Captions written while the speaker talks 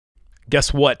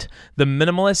Guess what? The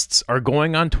Minimalists are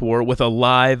going on tour with a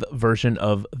live version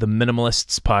of the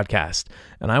Minimalists podcast,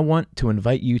 and I want to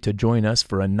invite you to join us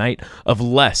for a night of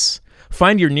less.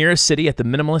 Find your nearest city at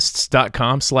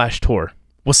theminimalists.com/tour.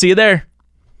 We'll see you there.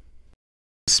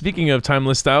 Speaking of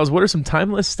timeless styles, what are some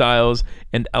timeless styles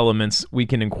and elements we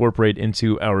can incorporate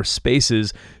into our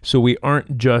spaces so we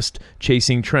aren't just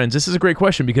chasing trends? This is a great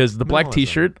question because the black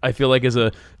t-shirt, I feel like, is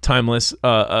a timeless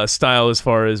style as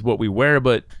far as what we wear,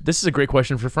 but this is a great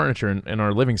question for furniture in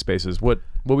our living spaces. What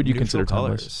would you consider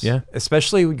timeless? Yeah,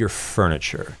 especially your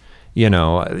furniture. You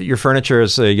know, your furniture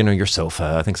is, you know, your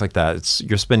sofa, things like that.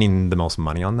 You're spending the most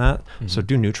money on that. So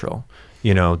do neutral.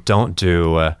 You know, don't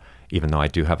do... even though I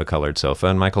do have a colored sofa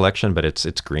in my collection, but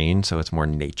it's green, so it's more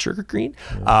nature green.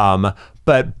 Yeah.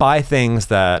 But buy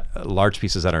things large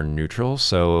pieces that are neutral,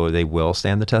 so they will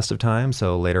stand the test of time.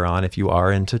 So later on, if you are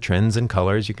into trends and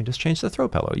colors, you can just change the throw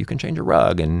pillow. You can change a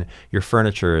rug, and your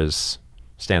furniture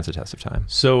stands the test of time.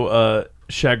 So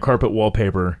shag carpet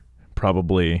wallpaper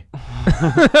probably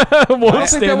I don't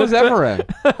think that was ever in.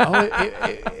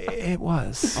 It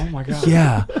was. Oh my God.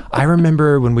 Yeah. I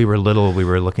remember when we were little, we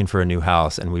were looking for a new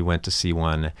house and we went to see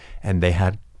one and they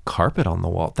had carpet on the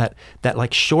wall. That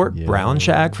like short brown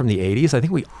shag from the 80s. I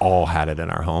think we all had it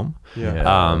in our home. Yeah.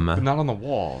 But not on the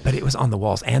walls. But it was on the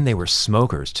walls, and they were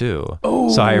smokers too. Oh.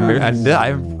 So I remember,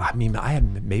 I mean, I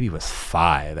had maybe was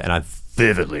 5 and I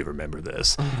vividly remember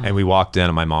this. And we walked in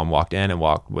and my mom walked in and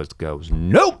goes,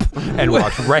 nope, and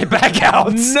walked right back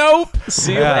out. Nope.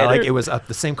 See you later. Like it was up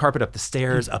the same carpet up the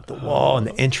stairs, up the wall, and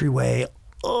the entryway.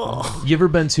 Oh. You ever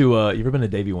been to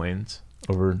Davy Wayne's?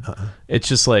 It's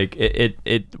just like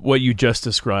what you just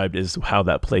described is how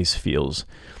that place feels,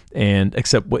 and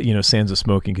except what, you know, sans the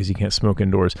smoking because you can't smoke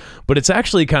indoors, but it's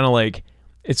actually kind of like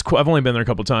it's cool. I've only been there a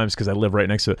couple times because I live right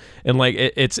next to it, and like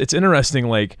it's interesting,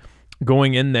 like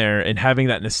going in there and having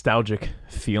that nostalgic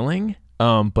feeling.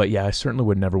 But yeah, I certainly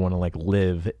would never want to like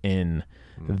live in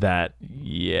that.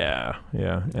 Yeah.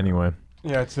 Anyway.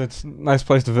 Yeah, it's a nice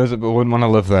place to visit, but wouldn't want to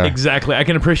live there. Exactly. I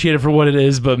can appreciate it for what it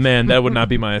is, but man, that would not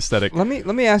be my aesthetic. Let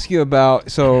me ask you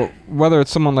about, so whether it's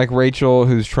someone like Rachel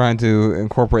who's trying to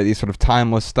incorporate these sort of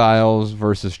timeless styles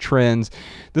versus trends,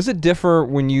 does it differ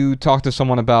when you talk to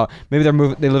someone about maybe they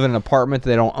live in an apartment that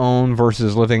they don't own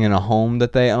versus living in a home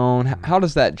that they own? How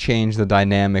does that change the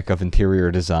dynamic of interior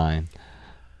design?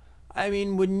 I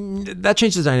mean, that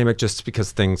changes the dynamic just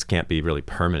because things can't be really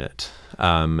permanent.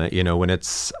 You know, when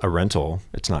it's a rental,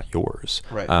 it's not yours.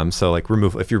 Right. So like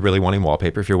if you're really wanting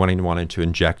wallpaper, if you're wanting to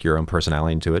inject your own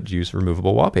personality into it, use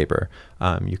removable wallpaper.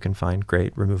 You can find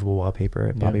great removable wallpaper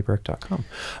at bobbyberk.com.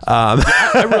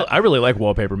 I really like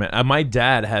wallpaper, man. My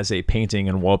dad has a painting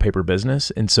and wallpaper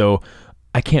business, and so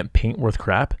I can't paint worth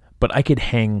crap, but I could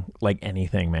hang like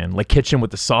anything, man. Like kitchen with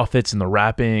the soffits and the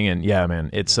wrapping, and yeah, man,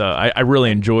 it's I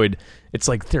really enjoyed. It's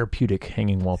like therapeutic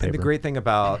hanging wallpaper. And the great thing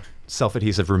about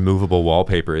self-adhesive removable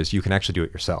wallpaper is you can actually do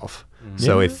it yourself.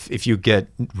 So if you get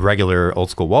regular old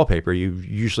school wallpaper, you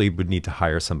usually would need to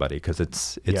hire somebody because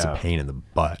it's a pain in the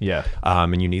butt. Yeah.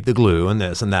 And you need the glue and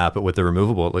this and that, but with the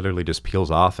removable, it literally just peels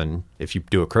off, and if you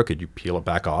do it crooked, you peel it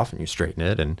back off and you straighten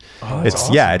it, and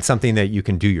awesome. it's something that you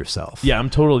can do yourself. Yeah, I'm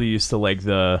totally used to like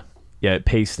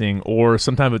pasting, or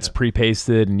sometimes it's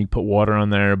pre-pasted and you put water on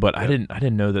there, but I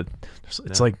didn't know that.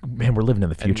 It's like, man, we're living in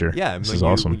the future. And this is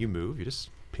awesome. When you move, you just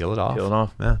peel it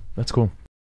off. Yeah, that's cool.